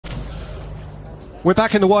We're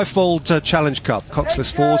back in the Wyfold Challenge Cup,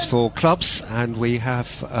 Coxless Fours for clubs, and we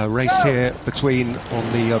have a race here between,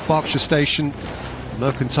 on the Berkshire Station,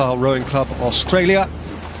 Mercantile Rowing Club Australia,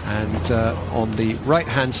 and on the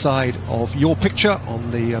right-hand side of your picture,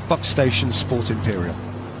 on the Buck Station, Sport Imperial.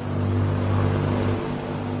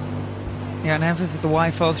 Yeah, and over the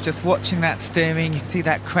Wyfolds, just watching that steering, you can see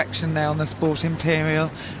that correction there on the Sport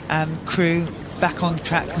Imperial crew, back on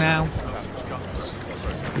track now.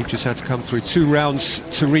 He just had to come through 2 rounds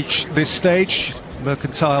to reach this stage.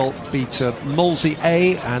 Mercantile beat Molsey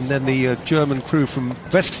A, and then the German crew from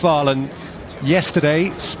Westfalen yesterday.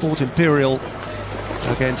 Sport Imperial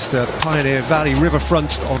against Pioneer Valley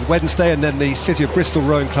Riverfront on Wednesday, and then the City of Bristol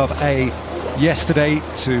Rowing Club A yesterday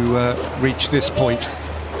to reach this point.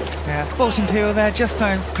 Yeah, Sport Imperial there, just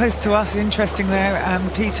close to us. Interesting there,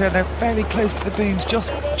 Peter, they're very close to the booms.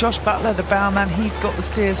 Josh Butler, the bowman, he's got the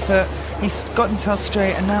steers for, he's got himself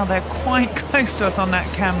straight, and now they're quite close to us on that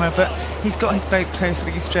camera, but he's got his boat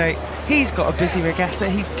perfectly straight. He's got a busy regatta.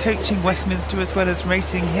 He's coaching Westminster as well as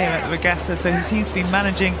racing here at the regatta, so he seems to be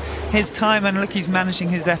managing his time, and look, he's managing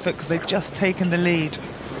his effort because they've just taken the lead.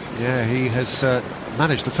 Yeah, he has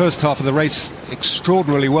managed the first half of the race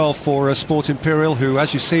extraordinarily well for Sport Imperial, who,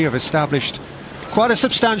 as you see, have established quite a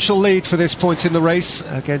substantial lead for this point in the race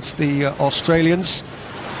against the Australians,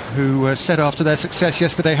 who said after their success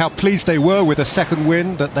yesterday how pleased they were with a second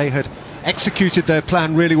win, that they had executed their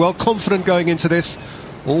plan really well, confident going into this,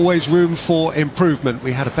 always room for improvement.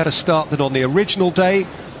 We had a better start than on the original day,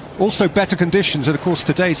 also better conditions, and of course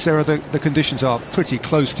today, Sarah, the conditions are pretty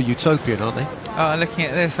close to utopian, aren't they? Oh, looking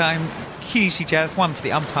at this, I'm hugely jealous, one for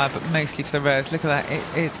the umpire but mostly for the rowers. Look at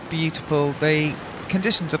that, it's beautiful. The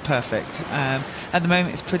conditions are perfect. At the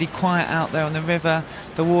moment it's pretty quiet out there on the river,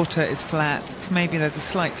 the water is flat, so maybe there's a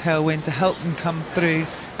slight tailwind to help them come through,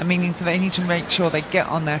 and meaning they need to make sure they get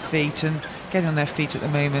on their feet, and getting on their feet at the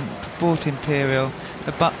moment. Sport Imperial,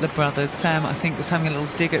 the Butler brothers, Sam I think was having a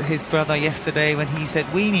little dig at his brother yesterday when he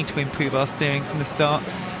said we need to improve our steering from the start.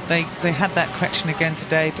 They had that correction again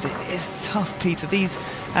today, but it is tough, Peter. These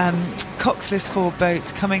Coxless 4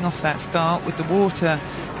 boats coming off that start with the water,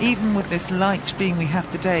 even with this light stream we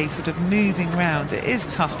have today sort of moving round, it is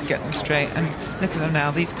tough to get them straight, and look at them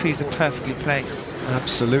now, these crews are perfectly placed.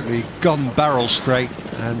 Absolutely gun barrel straight,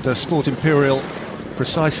 and Sport Imperial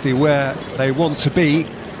precisely where they want to be.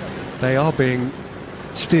 They are being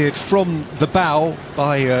steered from the bow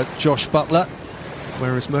by Josh Butler,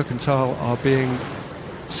 whereas Mercantile are being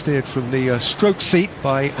steered from the stroke seat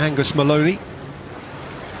by Angus Maloney.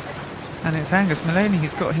 And it's Angus Maloney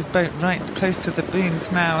who's got his boat right close to the booms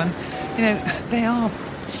now, and you know, they are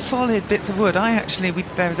solid bits of wood.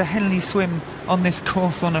 There was a Henley swim on this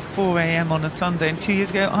course on a 4 AM on a Sunday, and 2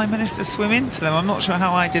 years ago I managed to swim into them. I'm not sure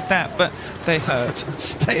how I did that, but they hurt.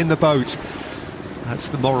 Stay in the boat. That's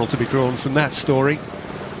the moral to be drawn from that story.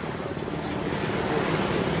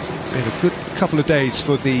 Been a good couple of days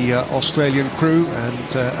for the Australian crew,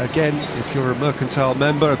 and again, if you're a Mercantile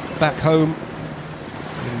member back home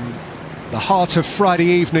in the heart of Friday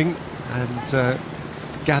evening and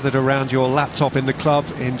gathered around your laptop in the club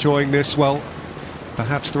enjoying this, well,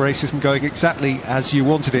 perhaps the race isn't going exactly as you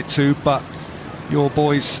wanted it to, but your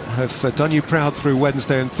boys have done you proud through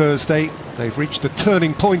Wednesday and Thursday. They've reached the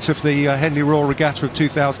turning point of the Henley Royal Regatta of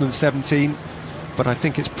 2017, but I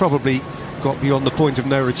think it's probably got beyond the point of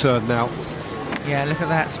no return now. Yeah, look at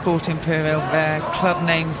that, Sport Imperial, their club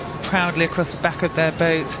names proudly across the back of their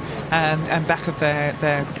boat and back of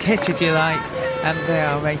their kit, if you like, and they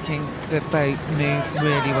are making the boat move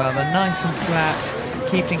really well. They're nice and flat,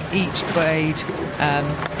 keeping each blade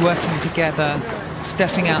working together,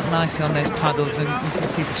 stepping out nicely on those puddles, and you can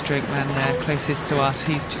see the stroke man there closest to us.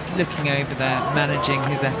 He's just looking over there, managing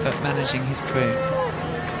his effort, managing his crew.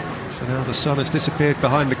 So now the sun has disappeared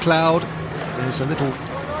behind the cloud. There's a little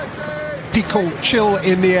piquant chill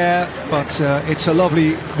in the air, but it's a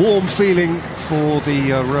lovely warm feeling for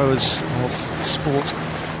the rowers of Sport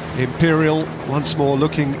Imperial, once more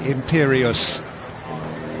looking imperious.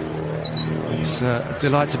 It's a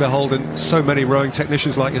delight to behold, and so many rowing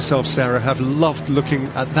technicians like yourself, Sarah, have loved looking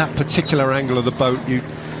at that particular angle of the boat. You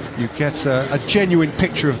get a genuine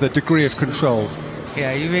picture of the degree of control.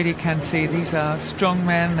 Yeah, you really can see these are strong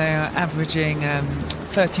men. They are averaging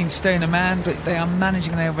 13 stone a man, but they are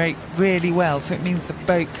managing their rate really well, so it means the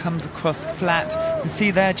boat comes across flat. You can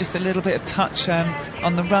see there just a little bit of touch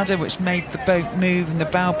on the rudder, which made the boat move, and the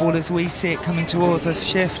bow ball as we see it coming towards us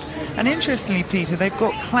shift. And interestingly, Peter, they've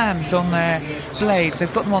got clams on their blades.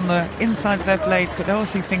 They've got them on the inside of their blades, but they're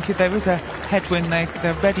also thinking there is a headwind,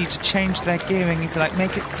 they're ready to change their gearing, if you like,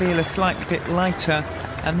 make it feel a slightly bit lighter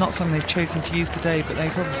and not something they've chosen to use today, but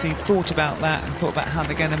they've obviously thought about that and thought about how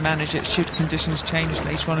they're going to manage it should conditions change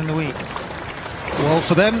later on in the week. Well,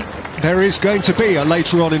 for them, there is going to be a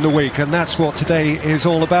later on in the week, and that's what today is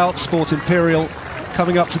all about. Sport Imperial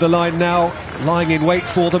coming up to the line now, lying in wait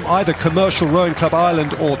for them, either Commercial Rowing Club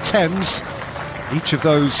Ireland or Thames. Each of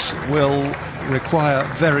those will require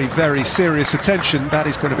very, very serious attention. That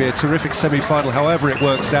is going to be a terrific semi-final, however it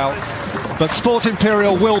works out. But Sport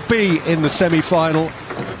Imperial will be in the semi-final,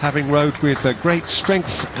 having rowed with great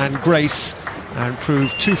strength and grace and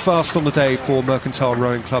proved too fast on the day for Mercantile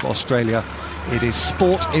Rowing Club Australia. It is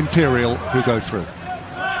Sport Imperial who go through.